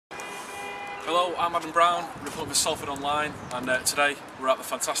Hello, I'm Adam Brown, reporter for SalfordOnline, and today we're at the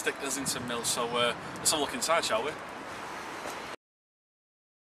fantastic Islington Mill, so let's have a look inside, shall we?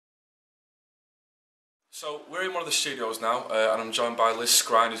 So we're in one of the studios now, and I'm joined by Liz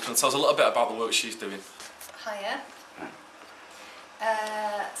Scrine, who's going to tell us a little bit about the work she's doing. Hiya.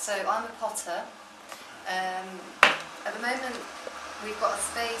 So I'm a potter. At the moment we've got a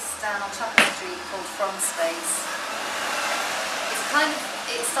space down on Chapel Street called From Space.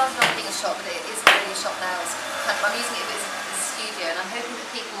 It started off being a shop, but it isn't really a shop now. I'm using it as a studio, and I'm hoping that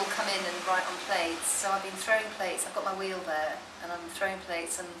people will come in and write on plates. So I've been throwing plates, I've got my wheel there, and I'm throwing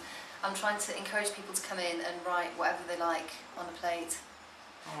plates, and I'm trying to encourage people to come in and write whatever they like on a plate.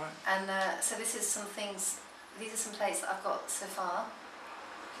 Alright. And so these are some plates that I've got so far.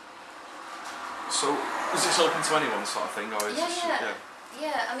 So, is this open to anyone sort of thing, or is this...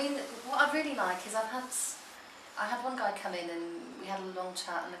 Yeah, I mean, what I really like is I had one guy come in and we had a long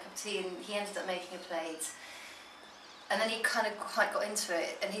chat and a cup of tea, and he ended up making a plate. And then he kind of quite got into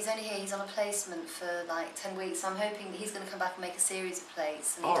it, and he's only here, he's on a placement for like 10 weeks, so I'm hoping that he's going to come back and make a series of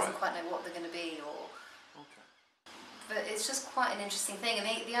plates, and he doesn't quite know what they're going to be, or... Okay. But it's just quite an interesting thing, and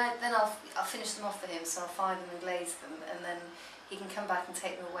then I'll finish them off for him, so I'll fire them and glaze them, and then he can come back and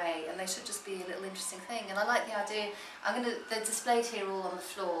take them away, and they should just be a little interesting thing. And I like the idea, they're displayed here all on the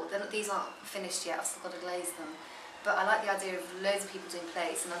floor. These aren't finished yet, I've still got to glaze them. But I like the idea of loads of people doing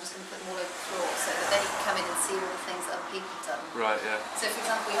plates, and I'm just going to put them all over the floor so that they can come in and see all the things that other people have done. Right, yeah. So for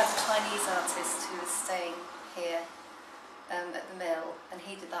example, we had a Chinese artist who was staying here at the mill, and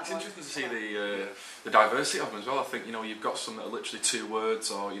he did that. It's interesting to see the diversity of them as well. I think, you know, you've got some that are literally 2 words,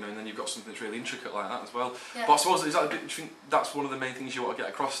 or, you know, and then you've got something that's really intricate like that as well. Yeah. But I suppose, do you think that's one of the main things you want to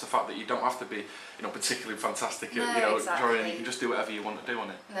get across, the fact that you don't have to be, you know, particularly fantastic at, you know, drawing, you can just do whatever you want to do on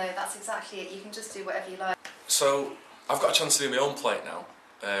it. No, that's exactly it. You can just do whatever you like. So, I've got a chance to do my own plate now.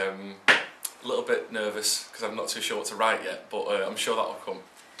 A little bit nervous because I'm not too sure what to write yet, but I'm sure that'll come.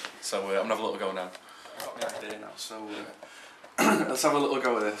 So I'm going to have a little go now. I've got my idea now, so let's have a little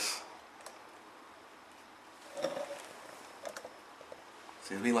go with this.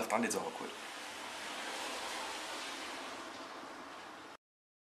 See, being left-handed's awkward.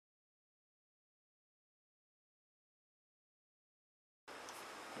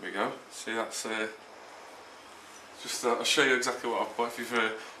 There we go. See, that's just I'll show you exactly what I've put if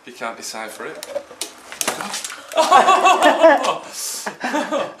you can't decipher it.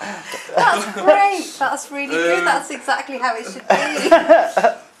 That's great. That's really good. That's exactly how it should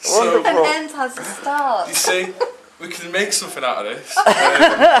be. So, an end has a start. You see, we can make something out of this.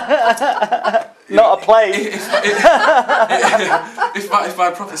 Not a plate. If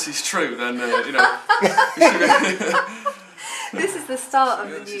my prophecy's true, then you know. This is the start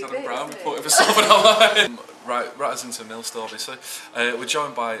of the new bit. Reporting for SalfordOnline. Right Islington Mill still, obviously. We're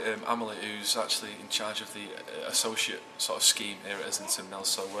joined by Emily, who's actually in charge of the associate sort of scheme here at Islington Mill.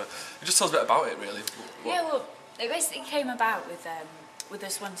 So just tell us a bit about it, really. Yeah, well, it basically came about with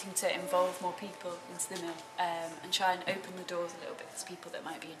us wanting to involve more people into the mill and try and open the doors a little bit to people that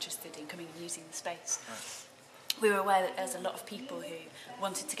might be interested in coming and using the space. Right. We were aware that there's a lot of people who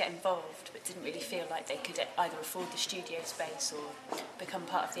wanted to get involved but didn't really feel like they could either afford the studio space or become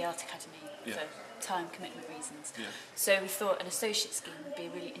part of the art academy for time commitment reasons. Yeah. So we thought an associate scheme would be a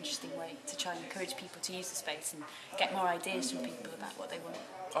really interesting way to try and encourage people to use the space and get more ideas from people about what they want.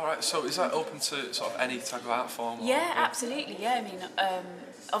 Alright, so is that open to sort of any type of art form? Yeah, absolutely, yeah. I mean,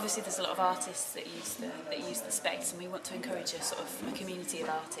 obviously there's a lot of artists that use the space, and we want to encourage a sort of a community of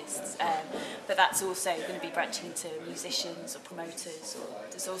artists, but that's also going to be branching into musicians or promoters, or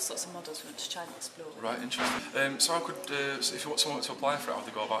there's all sorts of models we want to try and explore. Right, interesting. So how could, so if you want someone to apply for it, how do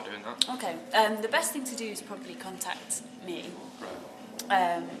they go about doing that? Okay, the best thing to do is probably contact me.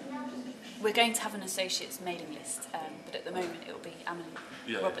 Right. We're going to have an associates mailing list, but at the moment it will be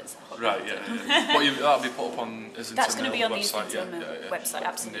Emily Roberts. Right, that'll be put up on Islington. That's going to be on the website, Islington website,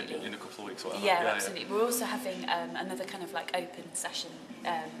 absolutely. In a couple of weeks or whatever. Yeah, absolutely. We're also having another kind of like open session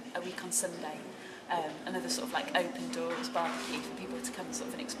a week on Sunday. Another sort of like open doors barbecue for people to come sort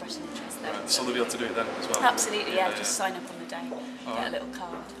of and express an interest there. Right, so they'll be able to do it then as well? Absolutely, yeah. Just sign up on the day, get a little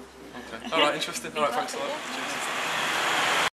card. Okay. Alright, interesting. Alright, thanks a lot. Cheers.